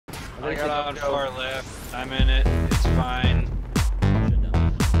I got on far left. I'm in it. It's fine.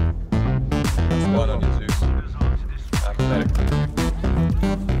 Squad on you, Zeus. Apathetic.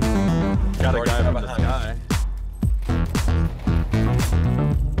 Got a guy from the sky.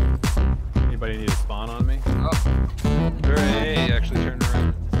 Anybody need a spawn on me? Oh. Hooray, actually turned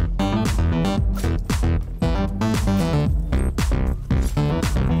around.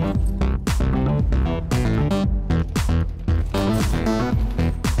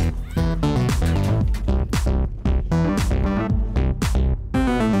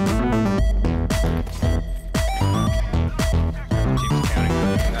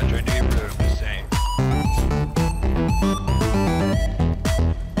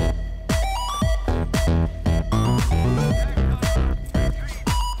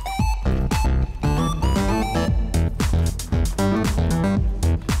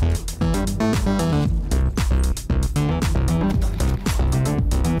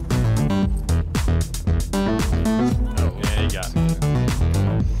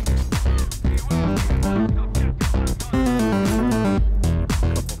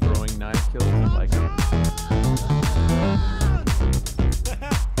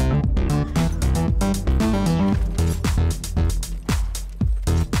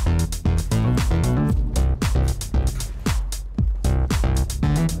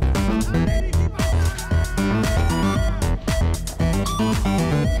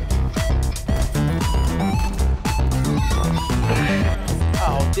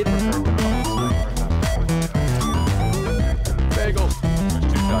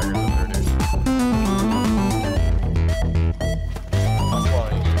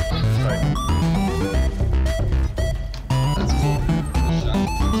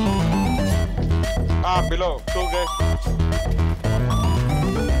 Below, cool guys.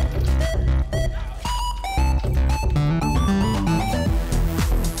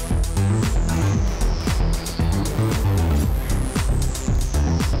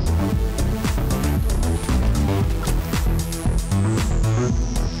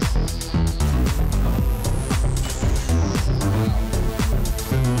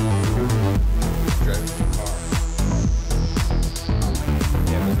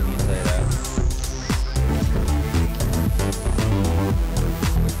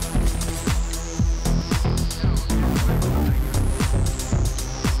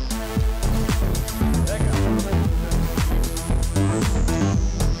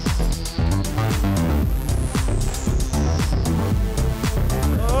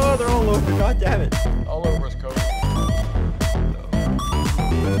 God damn it. All over us, coach.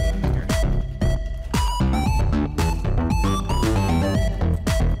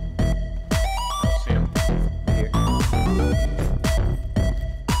 I'll see him. Here.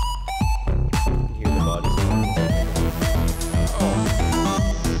 Hear the bodies.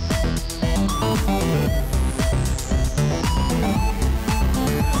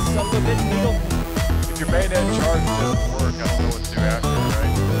 Son of a bitch, needle. If your bayonet charge doesn't work, I don't know what to do after,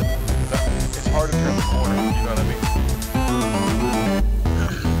 right? It's hard to turn the corner, you know what I mean?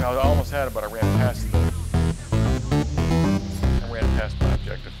 Now, I almost had it, but I ran past my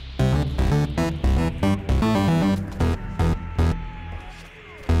objective.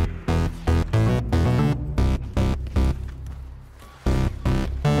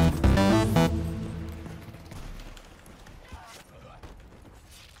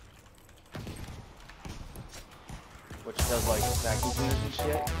 Which does like vacuum cleaners and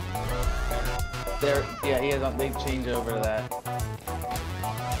shit. There, yeah, he has. They change over to that.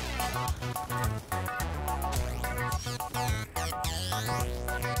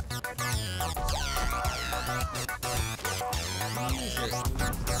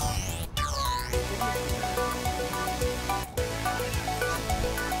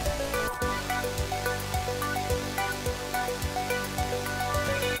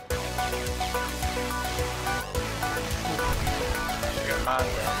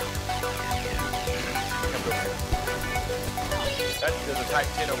 There's a tight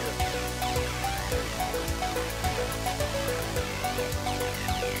 10 over there.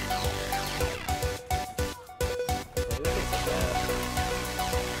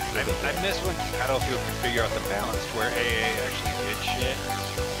 I miss when Battlefield could figure out the balance where AA actually did shit,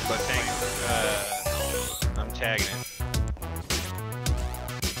 but I'm tagging it.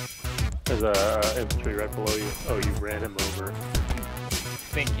 There's a infantry right below you. Oh, you ran him over. I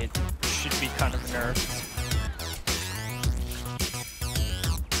think it should be kind of nerfed.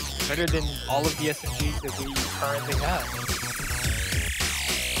 Better than all of the SMGs that we currently have.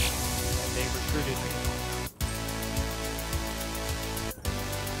 And they recruited me.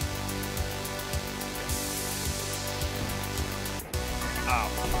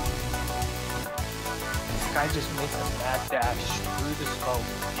 This guy just makes a mad dash through the smoke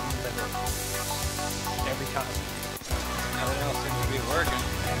in the middle. Every time. Nothing else seems to be working.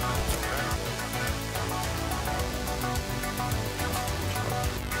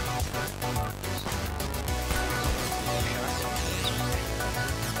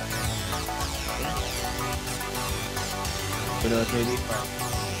 You know what, maybe?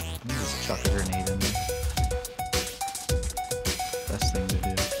 Just chuck a grenade in there. Best thing to do.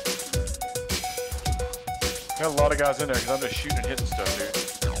 Got a lot of guys in there because I'm just shooting and hitting stuff, dude.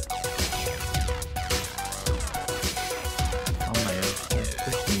 Oh my god,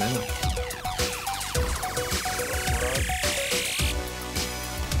 push them out.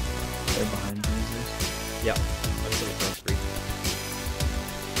 They're behind lasers. Yeah, I'm still across three.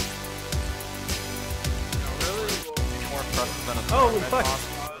 More impressive than a Holy fuck!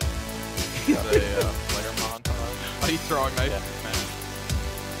 Got a player montage. Oh, he's throwing knife, man.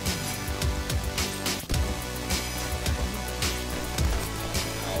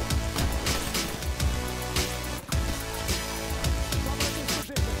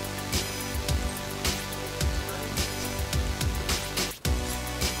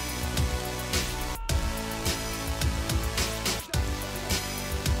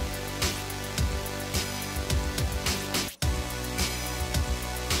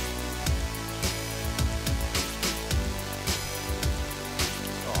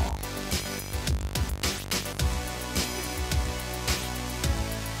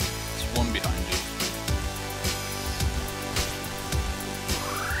 One behind you.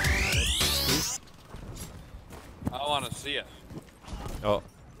 I want to see it. Oh.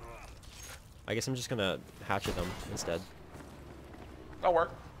 I guess I'm just gonna hatchet them instead. That'll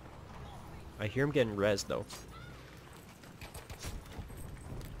work. I hear him getting rezzed though.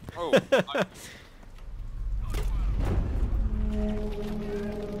 Oh.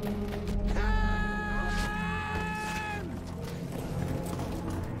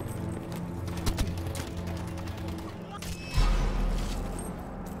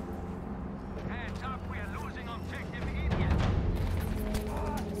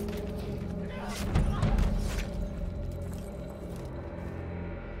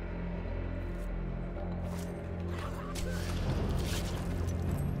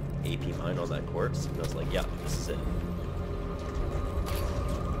 AP mine on that corpse, and I was like, yeah, this is it.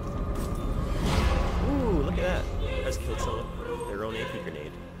 Ooh, look at that. I just killed someone with their own AP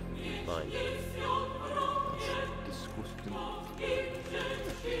grenade. Fine. That's disgusting.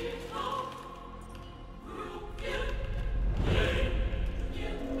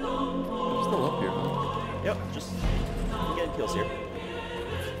 I'm still up here, huh? Yep, just getting kills here.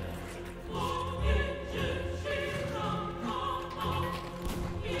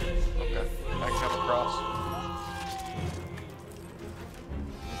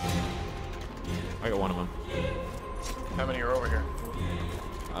 I got one of them. How many are over here?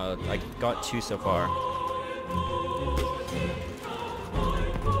 I got 2 so far.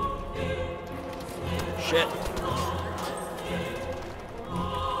 Shit.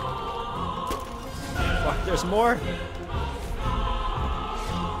 Fuck, there's more.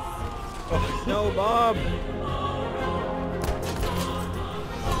 Oh, no, Bob.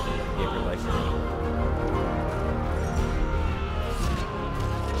 Gave her life for me.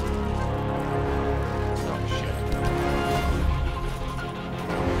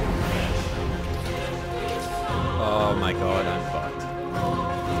 Oh my god, I'm fucked.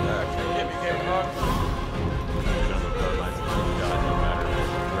 Get me, hug.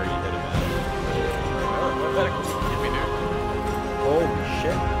 Where you hit him at. Get me, dude. Holy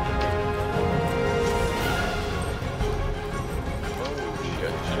shit. Oh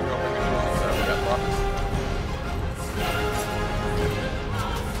shit. Should've gone back and we got rockets.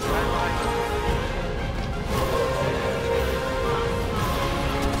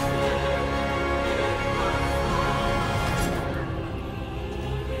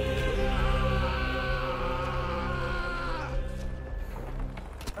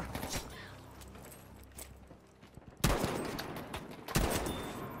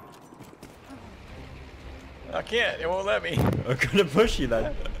 I can't. It won't let me. I'm gonna push you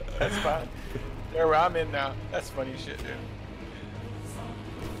then. That's fine. There where I'm in now. That's funny shit, dude.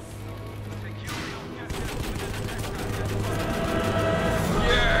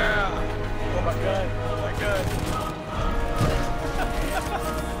 Yeah! Oh my god. Oh my god.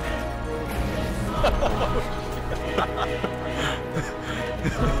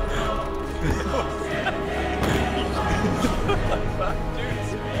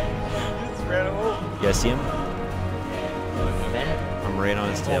 You guys see him? I'm right on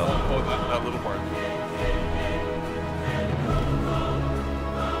his tail. Oh, that little part.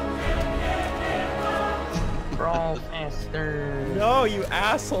 Go faster. No, you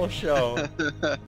asshole show.